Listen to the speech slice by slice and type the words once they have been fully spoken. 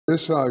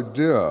This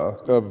idea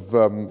of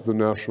the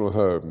national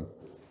home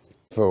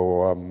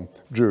for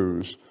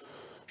Jews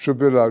should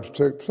be allowed to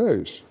take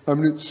place. I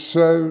mean, it's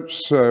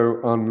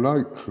so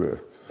unlikely.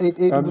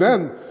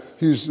 Then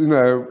he's,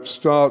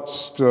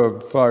 starts to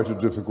fight a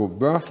difficult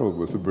battle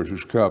with the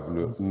British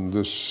cabinet, and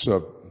this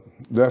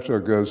letter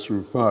goes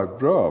through 5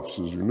 drafts,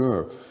 as you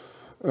know.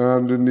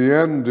 And in the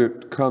end,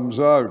 it comes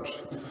out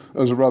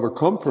as a rather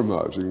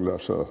compromising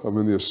letter. I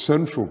mean, the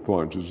essential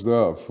point is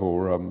there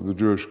for the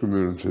Jewish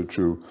community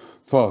to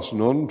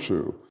fasten on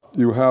to.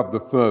 You have the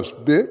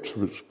first bit,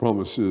 which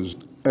promises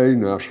a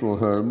national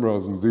home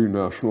rather than the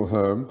national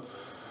home,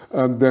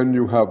 and then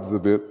you have the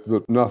bit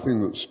that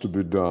nothing that's to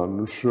be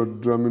done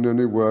should in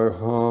any way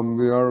harm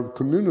the Arab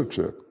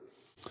community.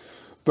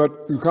 But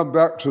you come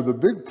back to the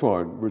big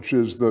point, which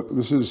is that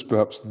this is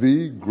perhaps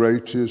the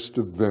greatest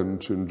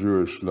event in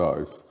Jewish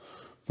life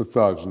for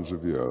thousands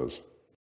of years.